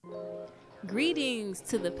Greetings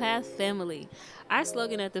to the Path family. Our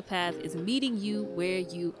slogan at the Path is meeting you where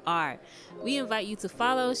you are. We invite you to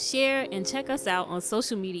follow, share, and check us out on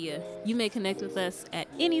social media. You may connect with us at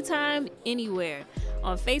any time, anywhere.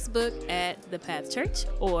 On Facebook at The Path Church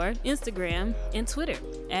or Instagram and Twitter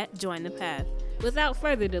at Join the Path. Without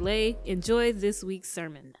further delay, enjoy this week's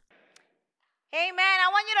sermon. Amen. I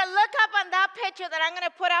want you to look up on that picture that I'm going to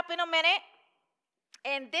put up in a minute.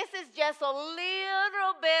 And this is just a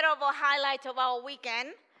little bit of a highlight of our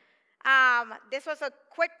weekend. This was a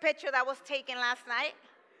quick picture that was taken last night.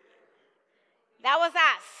 That was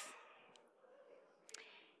us.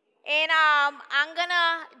 And I'm going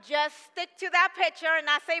to just stick to that picture and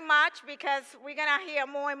not say much because we're going to hear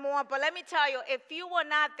more and more. But let me tell you, if you were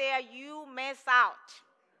not there, you miss out.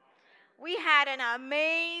 We had an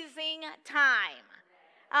amazing time.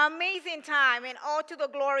 Amazing time, and all to the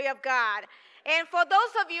glory of God. And for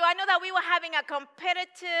those of you, I know that we were having a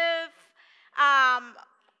competitive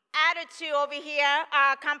attitude over here,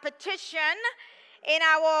 competition in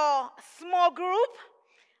our small group.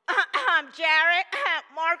 Jared,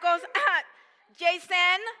 Marcos,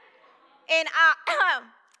 Jason, and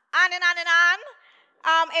on and on and on.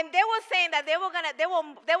 And they were saying that there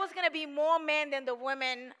was gonna be more men than the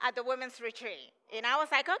women at the women's retreat. And I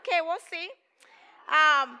was like, okay, we'll see.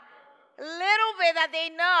 Little bit that they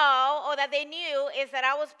know or that they knew is that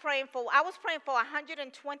I was praying for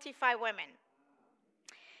 125 women.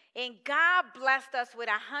 And God blessed us with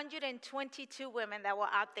 122 women that were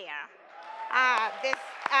out there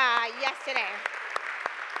yesterday.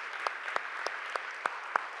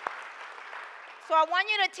 So I want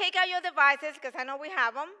you to take out your devices because I know we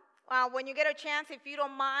have them. When you get a chance, if you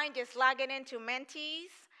don't mind, just log in into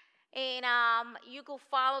Mentees. And you can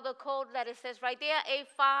follow the code that it says right there,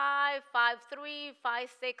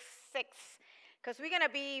 8553566, because we're going to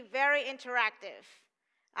be very interactive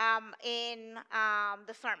in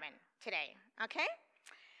the sermon today, okay?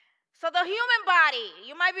 So the human body,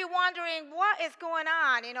 you might be wondering, what is going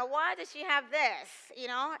on? Why does she have this?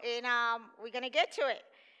 And we're going to get to it.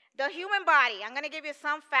 The human body, I'm going to give you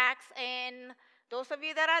some facts, and those of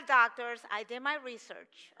you that are doctors, I did my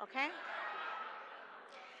research, okay?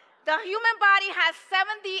 The human body has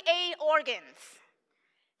 78 organs,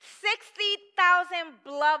 60,000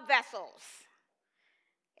 blood vessels,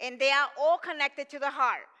 and they are all connected to the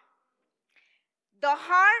heart. The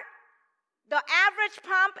average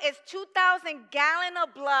pump is 2,000 gallons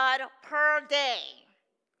of blood per day.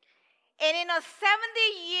 And in a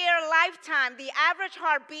 70-year lifetime, the average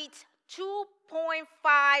heart beats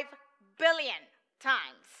 2.5 billion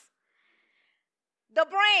times. The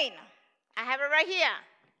brain, I have it right here.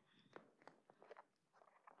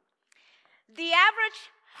 The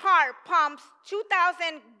average heart pumps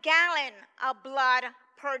 2,000 gallons of blood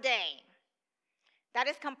per day. That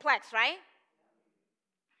is complex, right?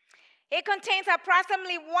 It contains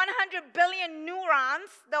approximately 100 billion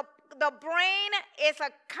neurons. The brain is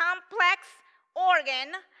a complex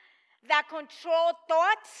organ that controls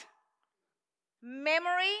thoughts,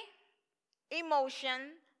 memory,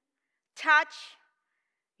 emotion, touch,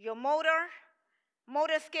 your motor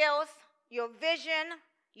skills, your vision,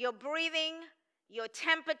 your breathing, your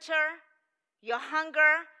temperature, your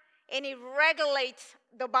hunger, and it regulates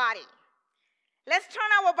the body. Let's turn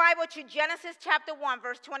our Bible to Genesis chapter 1,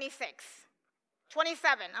 verse 27.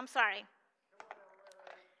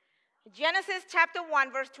 Genesis chapter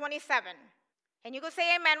 1, verse 27. And you can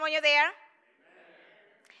say amen when you're there.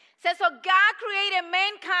 It says, so God created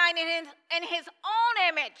mankind in his own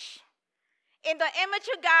image. In the image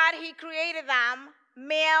of God, he created them.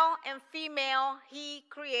 Male and female, he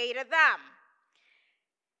created them.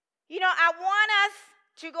 I want us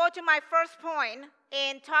to go to my first point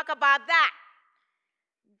and talk about that.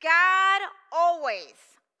 God always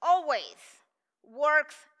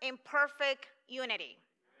works in perfect unity.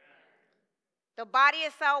 The body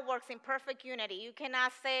itself works in perfect unity. You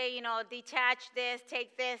cannot say, detach this,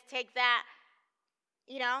 take that.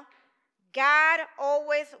 God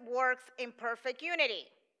always works in perfect unity.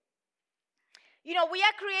 We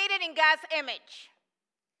are created in God's image.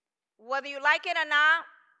 Whether you like it or not,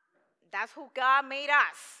 that's who God made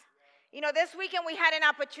us. This weekend we had an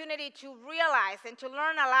opportunity to realize and to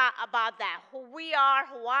learn a lot about that. Who we are,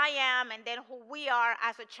 who I am, and then who we are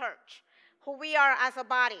as a church. Who we are as a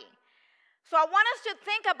body. So I want us to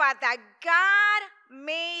think about that. God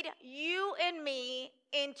made you and me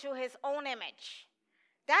into his own image.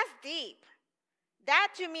 That's deep.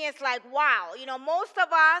 That to me is like, wow.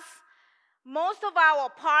 Most of our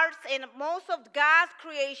parts and most of God's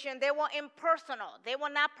creation, they were impersonal. They were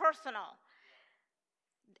not personal.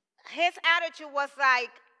 His attitude was like,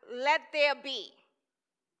 let there be.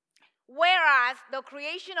 Whereas the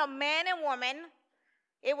creation of man and woman,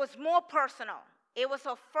 it was more personal. It was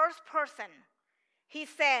a first person. He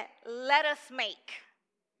said, let us make.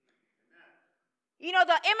 You know,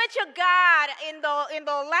 the image of God in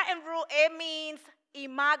the Latin root, it means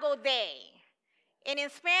imago Dei. And in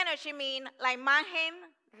Spanish, it means la imagen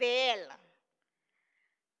de él.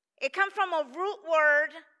 It comes from a root word,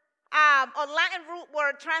 a Latin root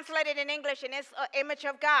word translated in English, and it's image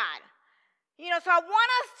of God. You know, so I want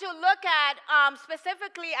us to look at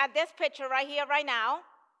specifically at this picture right here, right now,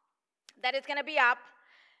 that is going to be up.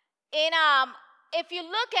 And if you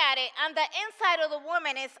look at it, on the inside of the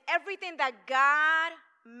woman is everything that God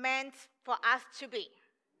meant for us to be.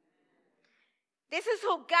 This is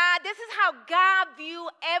how God views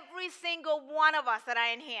every single one of us that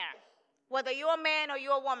are in here. Whether you're a man or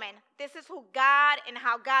you're a woman, this is who God and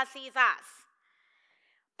how God sees us.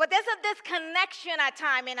 But there's a disconnection at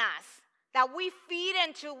times in us that we feed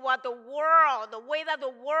into what the way that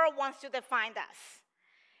the world wants to define us.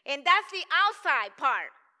 And that's the outside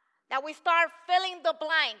part, that we start filling the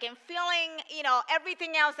blank and feeling,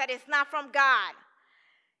 everything else that is not from God.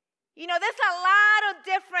 You know, there's a lot of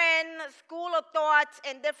different school of thoughts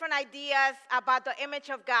and different ideas about the image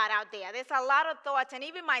of God out there. There's a lot of thoughts, and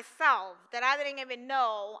even myself, that I didn't even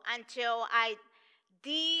know until I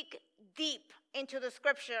dig deep into the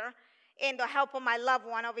scripture in the help of my loved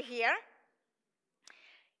one over here.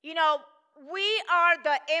 You know, we are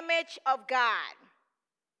the image of God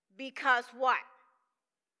because what?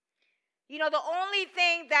 You know, the only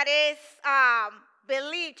thing that is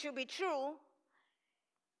believed to be true,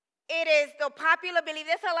 it is the popular belief.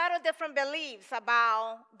 There's a lot of different beliefs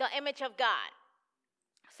about the image of God.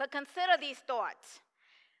 So consider these thoughts.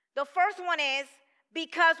 The first one is,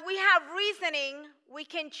 because we have reasoning, we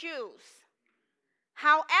can choose.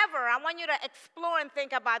 However, I want you to explore and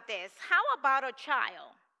think about this. How about a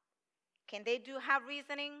child? Can they have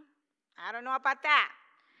reasoning? I don't know about that.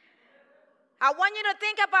 I want you to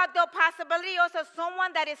think about the possibility also of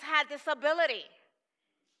someone that has had disability.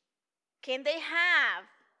 Can they have,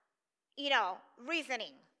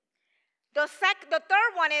 reasoning? The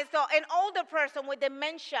third one is an older person with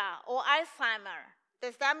dementia or Alzheimer.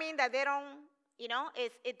 Does that mean that they don't,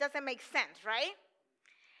 it doesn't make sense, right?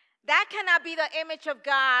 That cannot be the image of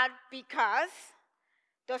God because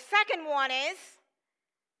the second one is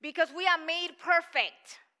because we are made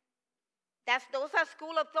perfect. Those are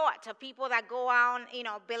school of thoughts of people that go on,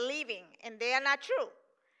 believing, and they are not true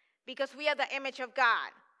because we are the image of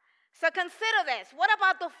God. So consider this. What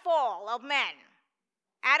about the fall of man?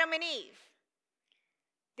 Adam and Eve.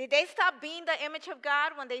 Did they stop being the image of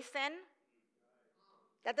God when they sinned?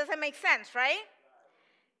 That doesn't make sense, right?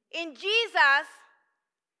 In Jesus,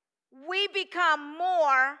 we become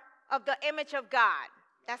more of the image of God.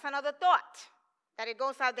 That's another thought that it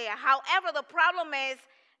goes out there. However, the problem is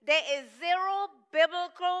there is zero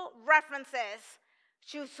biblical references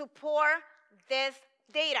to support this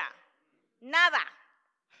data. Nada.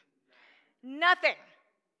 Nothing.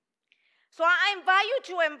 So I invite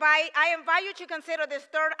you to consider this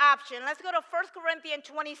third option. Let's go to 1 Corinthians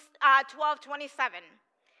 12:27.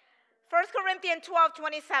 1 Corinthians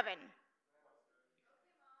 12:27.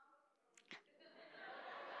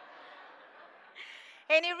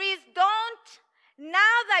 And it reads,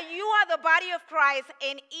 now that you are the body of Christ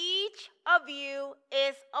and each of you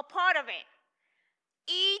is a part of it.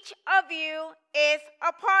 Each of you is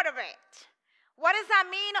a part of it. What does that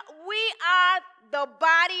mean? We are the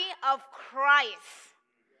body of Christ.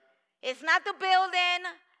 It's not the building.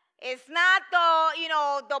 It's not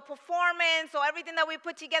the performance or everything that we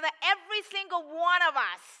put together. Every single one of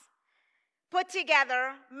us put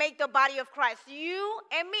together make the body of Christ. You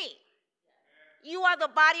and me. You are the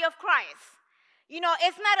body of Christ.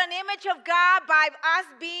 It's not an image of God by us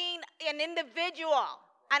being an individual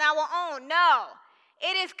on our own. No.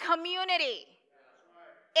 It is community.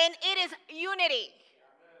 And it is unity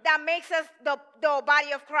that makes us the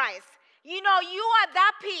body of Christ. You are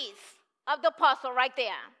that piece of the puzzle right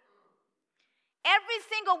there. Every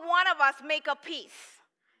single one of us make a piece.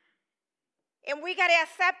 And we got to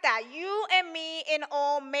accept that. You and me in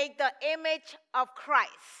all make the image of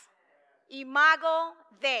Christ. Imago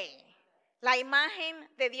Dei. La imagen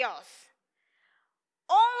de Dios.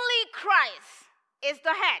 Only Christ is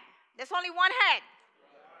the head. There's only one head.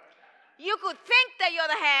 You could think that you're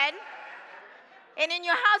the head, and in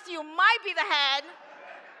your house you might be the head,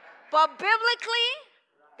 but biblically,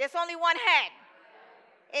 there's only one head,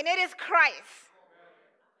 and it is Christ.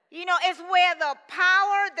 It's where the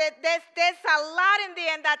power, there's a lot in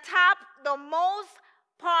there in the top, the most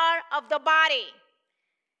part of the body.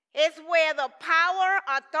 It's where the power,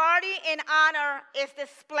 authority, and honor is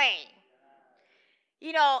displayed.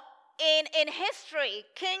 You know, in history,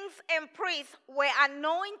 kings and priests were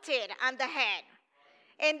anointed on the head.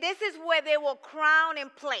 And this is where they were crowned in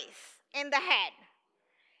place, in the head.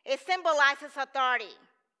 It symbolizes authority.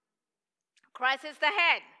 Christ is the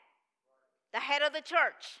head of the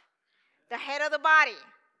church, the head of the body,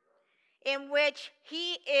 in which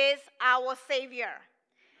he is our Savior.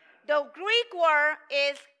 The Greek word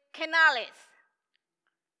is kenalis,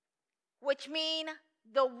 which means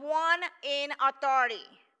the one in authority.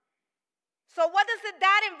 So what does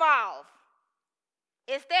that involve?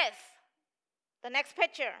 Is this, the next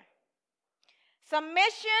picture.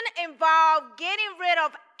 Submission involves getting rid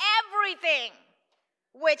of everything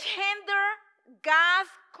which hinder God's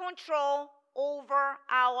control over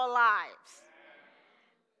our lives.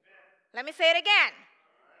 Let me say it again.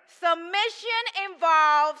 Submission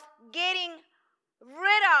involves getting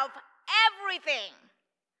rid of everything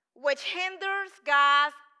which hinders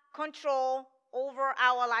God's control over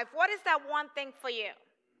our life. What is that one thing for you?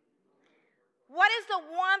 What is the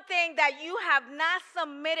one thing that you have not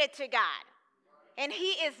submitted to God, and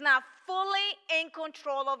he is not fully in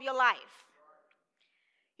control of your life?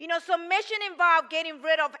 You know, submission involves getting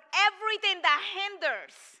rid of everything that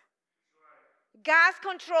hinders God's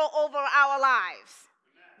control over our lives,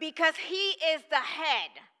 because he is the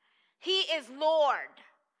head. He is Lord.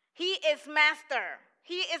 He is master.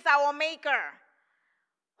 He is our maker.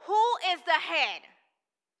 Who is the head?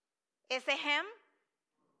 Is it him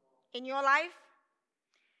in your life?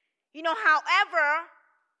 You know, however,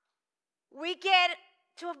 we get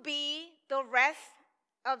to be the rest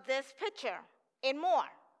of this picture and more.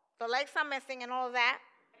 The legs are missing and all of that.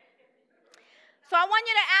 So I want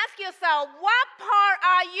you to ask yourself, what part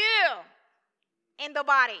are you in the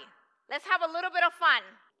body? Let's have a little bit of fun.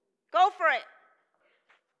 Go for it.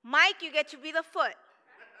 Mike, you get to be the foot.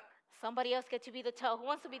 Somebody else get to be the toe. Who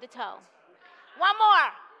wants to be the toe? One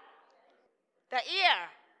more. The ear.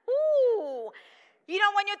 Ooh. You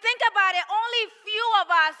know, when you think about it, only few of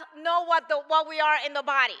us know what we are in the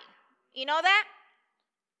body. You know that?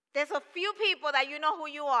 There's a few people that you know who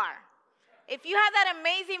you are. If you have that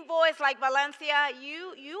amazing voice like Valencia,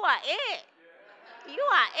 you are it. You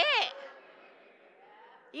are it.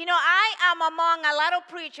 You know, I am among a lot of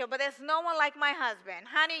preachers, but there's no one like my husband.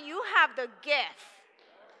 Honey, you have the gift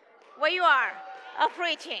where you are of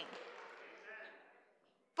preaching.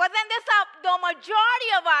 But then there's the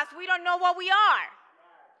majority of us, we don't know what we are.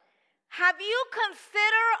 Have you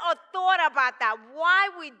considered or thought about that? Why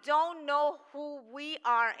we don't know who we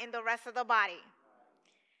are in the rest of the body?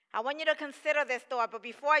 I want you to consider this thought, but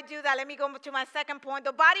before I do that, let me go to my second point.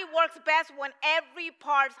 The body works best when every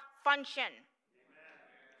part functions.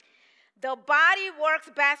 The body works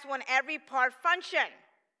best when every part functions.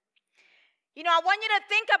 You know, I want you to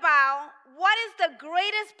think about what is the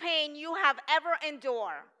greatest pain you have ever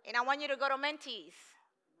endured. And I want you to go to mentees.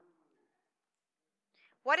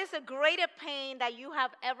 What is the greatest pain that you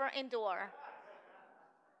have ever endured?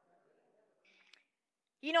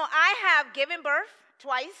 You know, I have given birth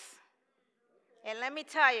twice. And let me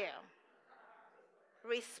tell you,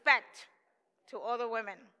 respect to other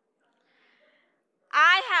women.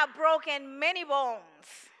 I have broken many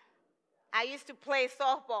bones. I used to play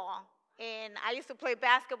softball, and I used to play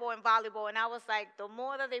basketball and volleyball, and I was like, the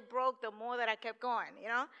more that they broke, the more that I kept going, you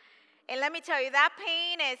know? And let me tell you, that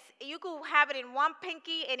pain is, you could have it in one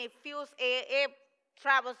pinky, and it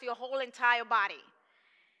travels your whole entire body.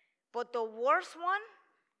 But the worst one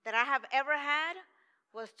that I have ever had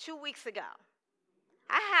was 2 weeks ago.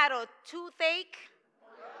 I had a toothache.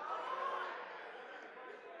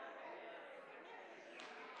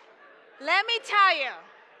 Let me tell you,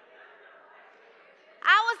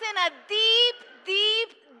 I was in a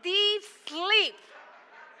deep sleep.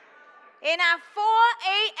 And at 4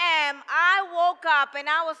 a.m., I woke up and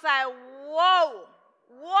I was like, whoa,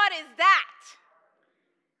 what is that?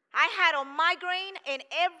 I had a migraine and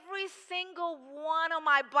every single one of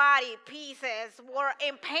my body pieces were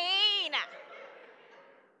in pain.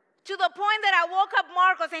 To the point that I woke up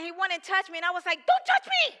Marcos and he went and touched me and I was like, don't touch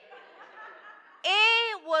me.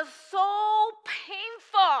 It was so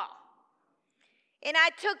painful. And I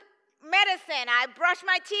took medicine. I brushed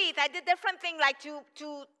my teeth. I did different things like to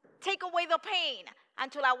take away the pain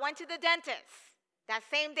until I went to the dentist that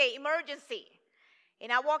same day, emergency.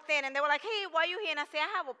 And I walked in and they were like, hey, why are you here? And I said, I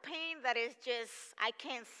have a pain that is just, I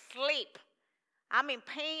can't sleep. I'm in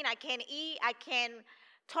pain. I can't eat. I can't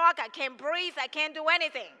talk. I can't breathe. I can't do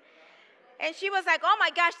anything. And she was like, oh my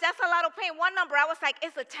gosh, that's a lot of pain. One number, I was like,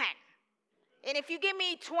 it's a 10. And if you give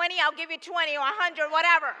me 20, I'll give you 20 or 100,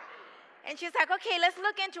 whatever. And she's like, okay, let's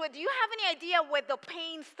look into it. Do you have any idea where the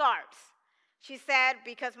pain starts? She said,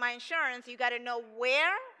 because my insurance, you got to know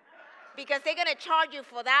where, because they're going to charge you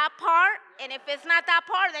for that part, and if it's not that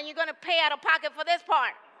part, then you're going to pay out of pocket for this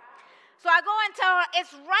part. So I go and tell her,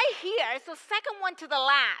 it's right here. It's the second one to the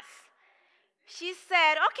last. She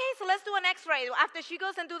said, okay, so let's do an x-ray. After she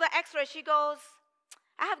goes and do the x-ray, she goes,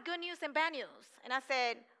 I have good news and bad news. And I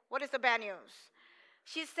said, what is the bad news?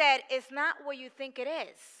 She said, it's not what you think it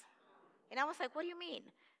is. And I was like, what do you mean?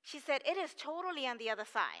 She said, it is totally on the other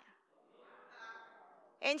side.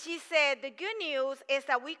 And she said, the good news is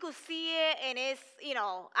that we could see it, and it's,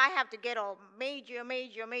 I have to get a major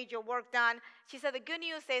work done. She said, the good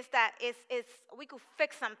news is that we could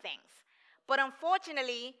fix some things. But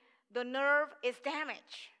unfortunately, the nerve is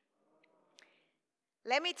damaged.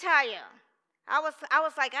 Let me tell you, I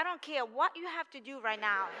was like, I don't care what you have to do right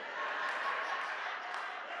now.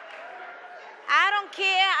 I don't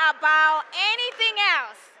care about anything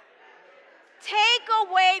else. Take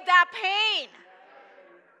away that pain.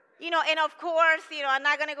 And of course, I'm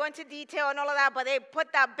not going to go into detail and all of that, but they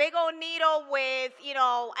put that big old needle with,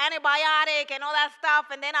 antibiotic and all that stuff.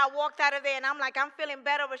 And then I walked out of there and I'm like, I'm feeling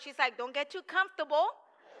better. But she's like, don't get too comfortable,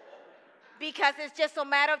 because it's just a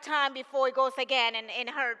matter of time before it goes again and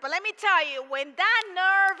hurt. But let me tell you, when that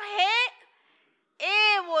nerve hit,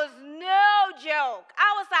 it was no joke.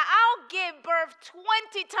 I was like, I'll give birth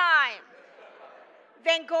 20 times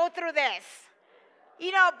than go through this.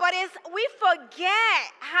 But we forget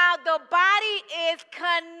how the body is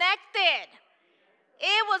connected.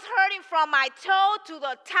 It was hurting from my toe to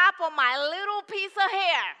the top of my little piece of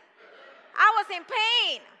hair. I was in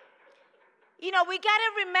pain. We got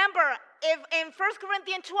to remember, if in 1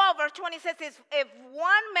 Corinthians 12, verse 20 says, if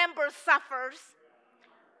one member suffers,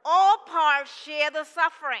 all parts share the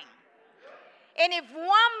suffering. And if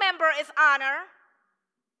one member is honored,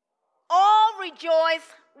 all rejoice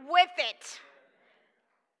with it.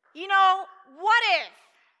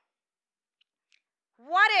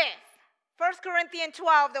 What if 1 Corinthians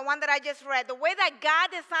 12, the one that I just read, the way that God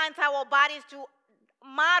designs our bodies to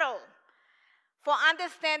model for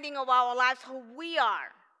understanding of our lives, who we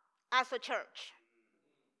are as a church.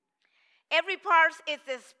 Every part is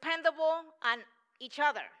dependable on each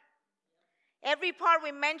other. Every part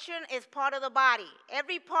we mention is part of the body.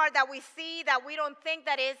 Every part that we see that we don't think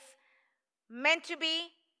that is meant to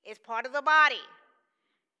be is part of the body.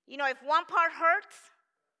 If one part hurts,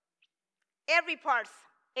 every part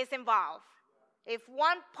is involved. If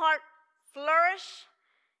one part flourishes,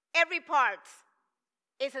 every part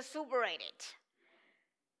is exuberated.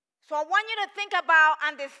 So I want you to think about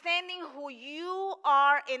understanding who you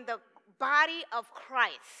are in the body of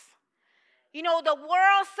Christ. The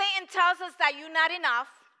world, Satan tells us that you're not enough.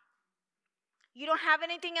 You don't have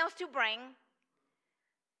anything else to bring.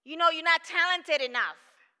 You're not talented enough.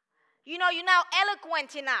 You're not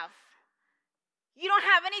eloquent enough. You don't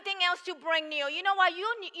have anything else to bring new. You know what?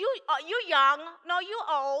 You're young. No, you're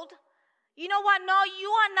old. You know what? No, you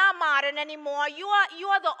are not modern anymore. You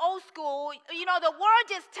are the old school. The world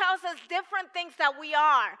just tells us different things that we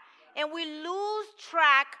are. And we lose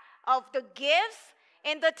track of the gifts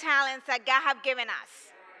and the talents that God have given us.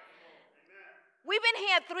 We've been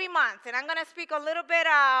here 3 months, and I'm going to speak a little bit.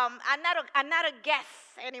 I'm not a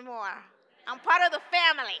guest anymore. I'm part of the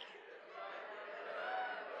family.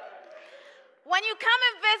 When you come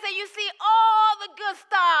and visit, you see all the good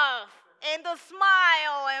stuff, and the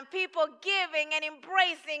smile, and people giving and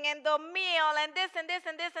embracing, and the meal, and this and this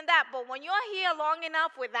and this and that. But when you're here long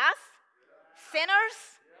enough with us,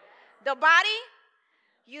 sinners, the body,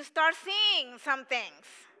 you start seeing some things.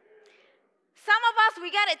 Some of us,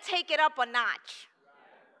 we got to take it up a notch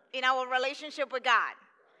in our relationship with God.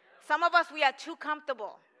 Some of us, we are too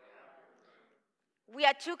comfortable. We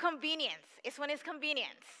are too convenient. It's when it's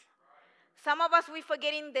convenience. Some of us, we're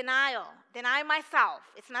forgetting denial. Deny myself.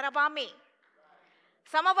 It's not about me.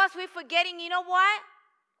 Some of us, we're forgetting, you know what?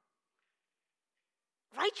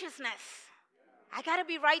 Righteousness. I got to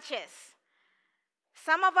be righteous.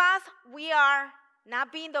 Some of us, we are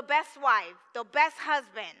not being the best wife, the best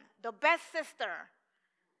husband, the best sister,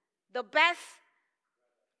 the best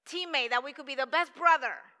teammate that we could be, the best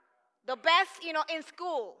brother, the best, in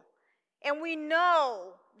school. And we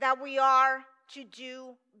know that we are to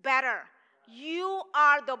do better. You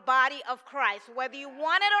are the body of Christ, whether you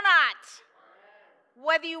want it or not.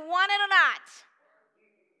 Whether you want it or not,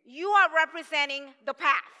 you are representing the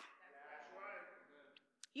path.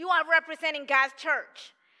 You are representing God's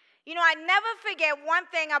church. I never forget one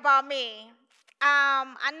thing about me.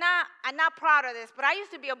 I'm not proud of this, but I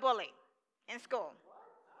used to be a bully in school.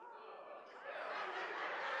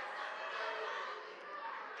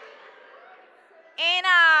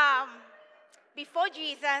 And before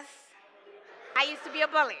Jesus, I used to be a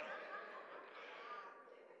bully.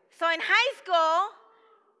 So in high school,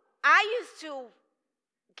 I used to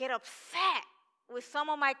get upset with some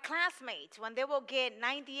of my classmates when they will get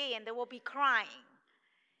 98 and they will be crying.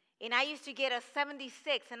 And I used to get a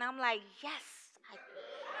 76, and I'm like, yes.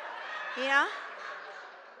 You know?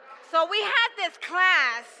 So we had this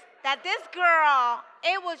class that this girl,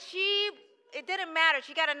 it didn't matter.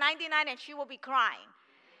 She got a 99 and she will be crying.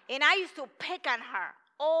 And I used to pick on her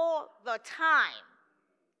all the time.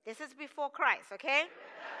 This is before Christ, okay?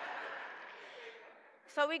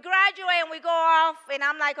 So we graduate and we go off, and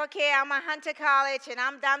I'm like, okay, I'm at Hunter College, and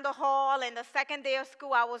I'm down the hall, and the second day of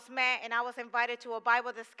school I was met, and I was invited to a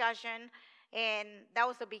Bible discussion, and that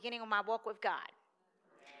was the beginning of my walk with God.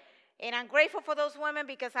 And I'm grateful for those women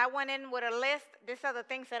because I went in with a list. These are the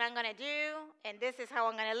things that I'm going to do, and this is how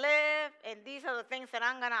I'm going to live, and these are the things that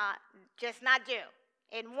I'm going to just not do.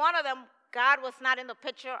 And one of them, God was not in the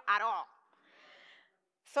picture at all.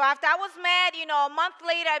 So after I was met, a month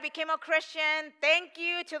later, I became a Christian. Thank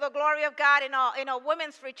you to the glory of God in a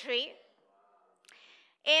women's retreat.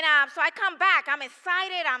 And so I come back. I'm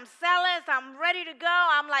excited. I'm zealous. I'm ready to go.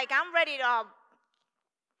 I'm ready to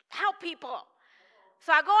help people.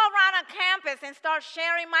 So I go around on campus and start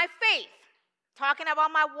sharing my faith, talking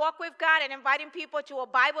about my walk with God and inviting people to a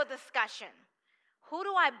Bible discussion. Who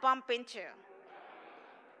do I bump into?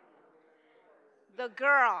 The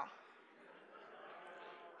girl.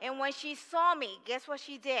 And when she saw me, guess what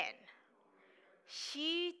she did?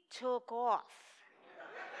 She took off.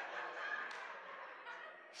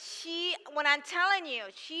 When I'm telling you,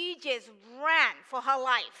 she just ran for her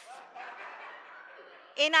life.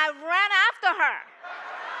 And I ran after her.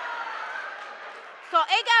 So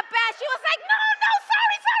it got bad. She was like, no,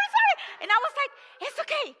 sorry. And I was like, it's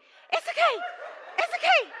okay.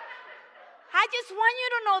 I just want you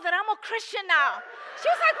to know that I'm a Christian now. She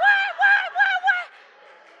was like, what?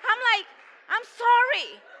 I'm like, I'm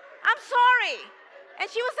sorry. And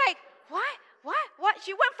she was like, what?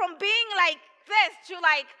 She went from being like this to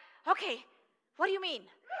like, okay, what do you mean?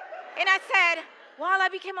 And I said, well, I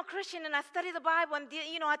became a Christian and I studied the Bible and,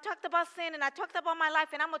 I talked about sin and I talked about my life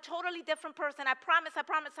and I'm a totally different person. I promise.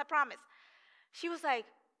 She was like,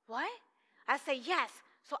 what? I said, yes.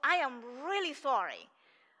 So I am really sorry.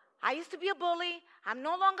 I used to be a bully. I'm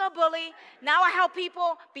no longer a bully. Now I help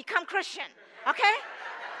people become Christian. Okay?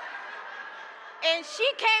 And she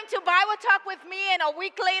came to Bible talk with me, and a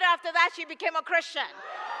week later after that, she became a Christian.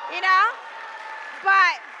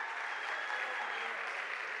 But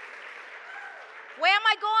where am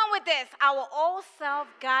I going with this? Our old self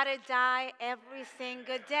gotta die every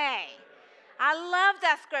single day. I love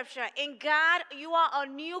that scripture. In God, you are a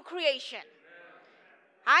new creation.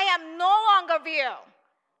 I am no longer viewed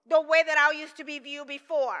the way that I used to be viewed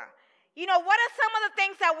before. What are some of the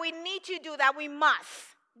things that we need to do, that we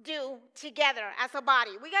must do together as a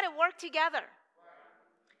body? We got to work together.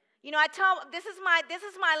 I tell, this is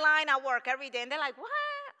my line at work every day, and they're like, what?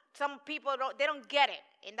 Some people don't get it,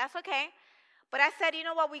 and that's okay. But I said, you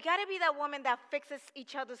know what? We got to be that woman that fixes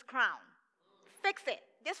each other's crown. Fix it.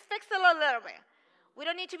 Just fix it a little bit. We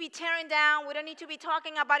don't need to be tearing down. We don't need to be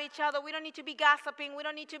talking about each other. We don't need to be gossiping. We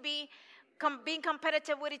don't need to be being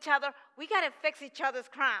competitive with each other. We got to fix each other's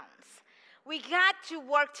crowns. We got to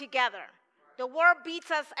work together. The world beats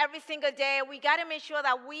us every single day. We got to make sure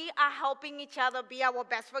that we are helping each other be our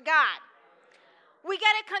best for God. We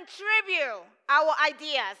got to contribute our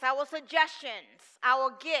ideas, our suggestions,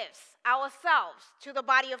 our gifts, ourselves to the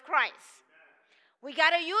body of Christ. We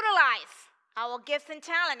got to utilize our gifts and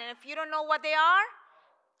talent. And if you don't know what they are,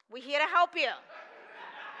 we're here to help you.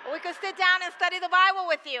 We could sit down and study the Bible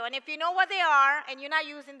with you. And if you know what they are and you're not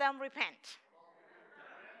using them, repent.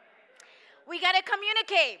 We got to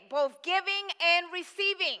communicate, both giving and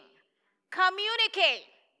receiving. Communicate.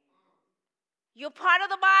 You're part of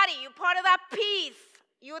the body. You're part of that piece.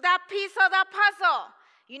 You're that piece of that puzzle.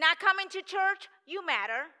 You're not coming to church, you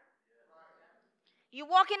matter. You're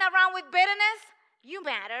walking around with bitterness, you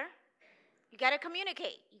matter. You got to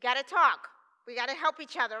communicate. You got to talk. We got to help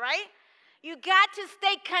each other, right? You got to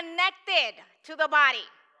stay connected to the body.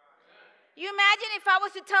 You imagine if I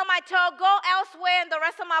was to tell my toe, go elsewhere, and the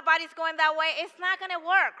rest of my body's going that way, it's not going to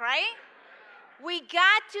work, right? We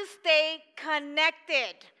got to stay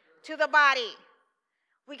connected to the body.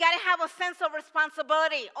 We got to have a sense of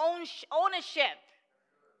responsibility, ownership,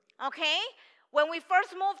 okay? When we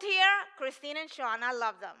first moved here, Christine and Sean, I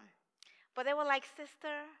love them. But they were like,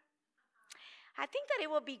 sister, I think that it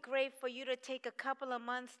would be great for you to take a couple of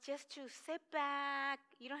months just to sit back.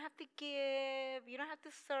 You don't have to give. You don't have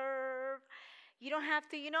to serve. You don't have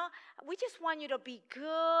to, we just want you to be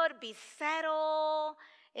good, be settled.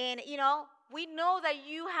 And, We know that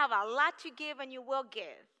you have a lot to give and you will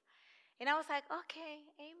give. And I was like, okay,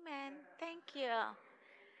 amen, thank you.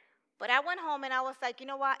 But I went home and I was like, you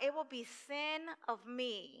know what? It will be sin of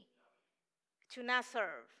me to not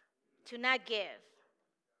serve, to not give,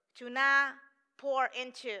 to not pour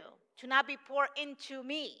into, to not be poured into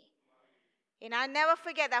me. And I never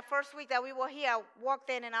forget that first week that we were here, I walked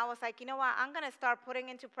in and I was like, you know what? I'm going to start putting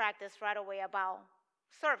into practice right away about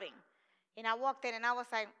serving. And I walked in and I was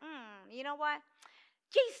like, you know what?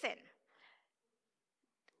 Jason,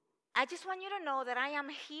 I just want you to know that I am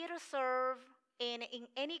here to serve in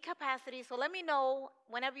any capacity. So let me know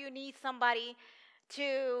whenever you need somebody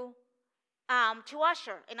to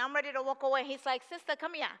usher. And I'm ready to walk away. He's like, sister,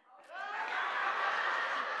 come here.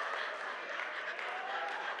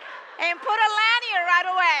 And put a lanyard right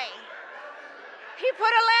away. He put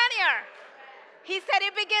a lanyard. He said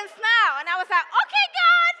it begins now. And I was like, okay,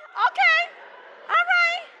 God, okay, all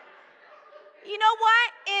right. You know what?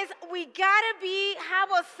 We gotta have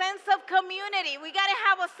a sense of community. We gotta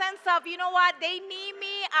have a sense of, you know what? They need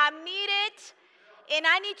me, I'm needed, and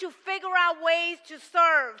I need to figure out ways to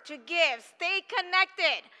serve, to give, stay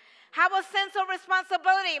connected, have a sense of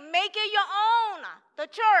responsibility, make it your own, the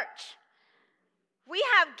church. We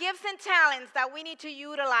have gifts and talents that we need to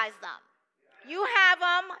utilize them. You have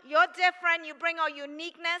them, you're different, you bring a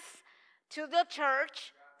uniqueness to the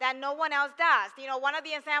church that no one else does. You know, one of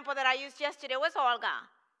the examples that I used yesterday was Olga.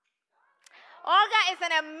 Olga is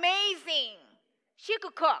an amazing, she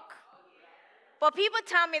could cook. But people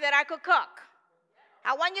tell me that I could cook.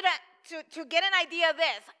 I want you to get an idea of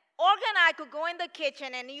this. Olga and I could go in the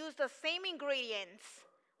kitchen and use the same ingredients.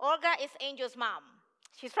 Olga is Angel's mom.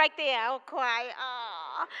 She's right there. I'll cry.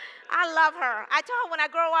 Oh, I love her. I told her when I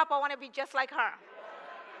grow up, I want to be just like her.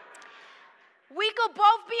 We could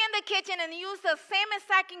both be in the kitchen and use the same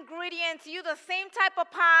exact ingredients, use the same type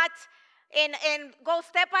of pot, and go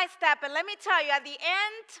step by step. And let me tell you, at the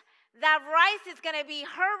end, that rice is going to be,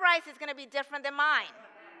 her rice is going to be different than mine.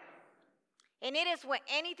 And it is with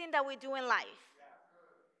anything that we do in life.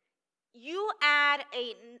 You add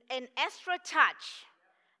an extra touch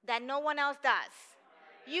that no one else does.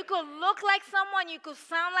 You could look like someone, you could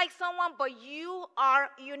sound like someone, but you are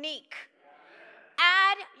unique.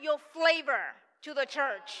 Add your flavor to the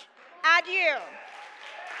church. Add you.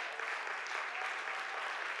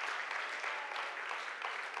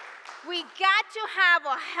 We got to have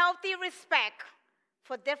a healthy respect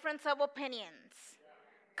for difference of opinions,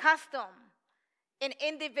 custom, and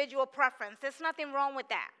individual preference. There's nothing wrong with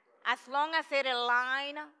that, as long as it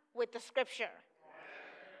aligns with the scripture.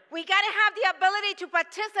 We got to have the ability to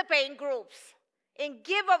participate in groups and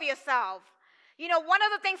give of yourself. You know, one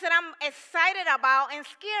of the things that I'm excited about and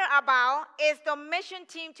scared about is the mission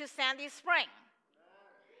team to Sandy Spring.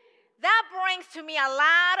 That brings to me a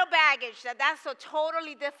lot of baggage. That's a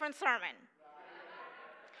totally different sermon.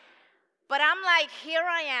 But I'm like, here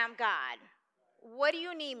I am, God. What do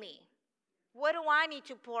you need me? What do I need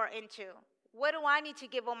to pour into? What do I need to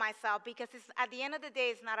give of myself? Because at the end of the day,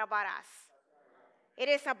 it's not about us. It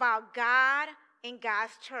is about God and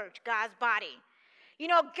God's church, God's body. You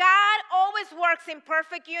know, God always works in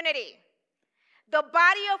perfect unity. The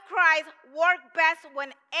body of Christ works best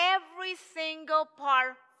when every single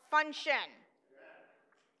part functions.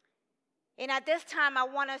 And at this time, I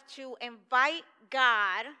want us to invite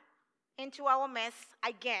God into our midst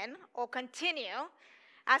again, or continue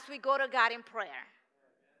as we go to God in prayer.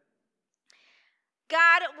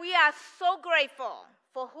 God, we are so grateful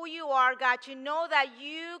for who you are, God, to know that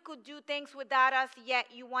you could do things without us, yet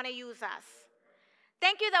you want to use us.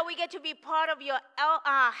 Thank you that we get to be part of your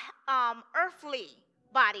earthly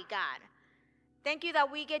body, God. Thank you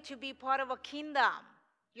that we get to be part of a kingdom,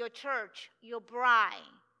 your church, your bride.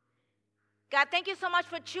 God, thank you so much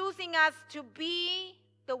for choosing us to be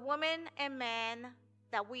the women and men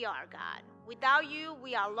that we are, God. Without you,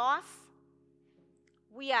 we are lost.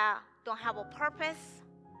 We don't have a purpose.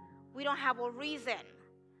 We don't have a reason.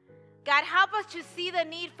 God, help us to see the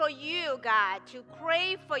need for you, God, to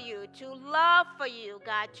crave for you, to love for you,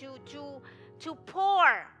 God, to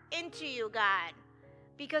pour into you, God,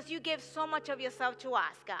 because you give so much of yourself to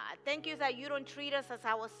us, God. Thank you that you don't treat us as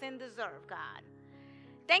our sin deserve, God.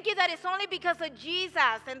 Thank you that it's only because of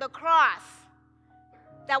Jesus and the cross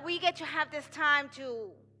that we get to have this time to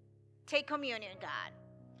take communion, God.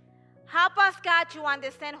 Help us, God, to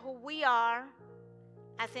understand who we are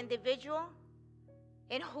as individuals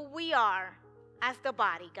and who we are as the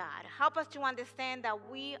body, God. Help us to understand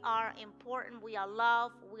that we are important, we are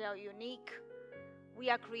loved, we are unique, we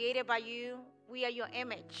are created by you, we are your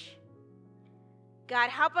image. God,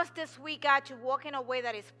 help us this week, God, to walk in a way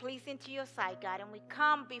that is pleasing to your sight, God. And we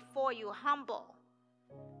come before you humble,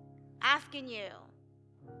 asking you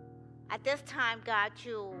at this time, God,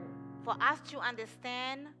 for us to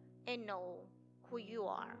understand and know who you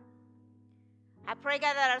are. I pray,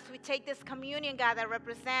 God, that as we take this communion, God, that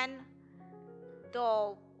represent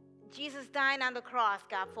the Jesus dying on the cross,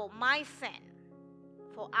 God, for my sin,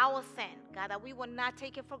 for our sin, God, that we will not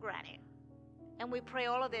take it for granted. And we pray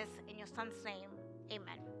all of this in your Son's name.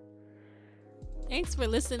 Amen. Thanks for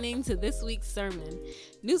listening to this week's sermon.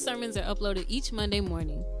 New sermons are uploaded each Monday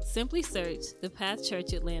morning. Simply search The Path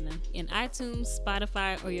Church Atlanta in iTunes,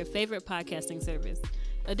 Spotify, or your favorite podcasting service.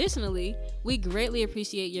 Additionally, we greatly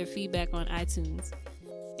appreciate your feedback on iTunes.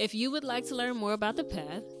 If you would like to learn more about The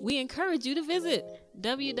Path, we encourage you to visit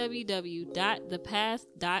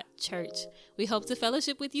www.thepath.church. We hope to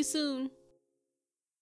fellowship with you soon.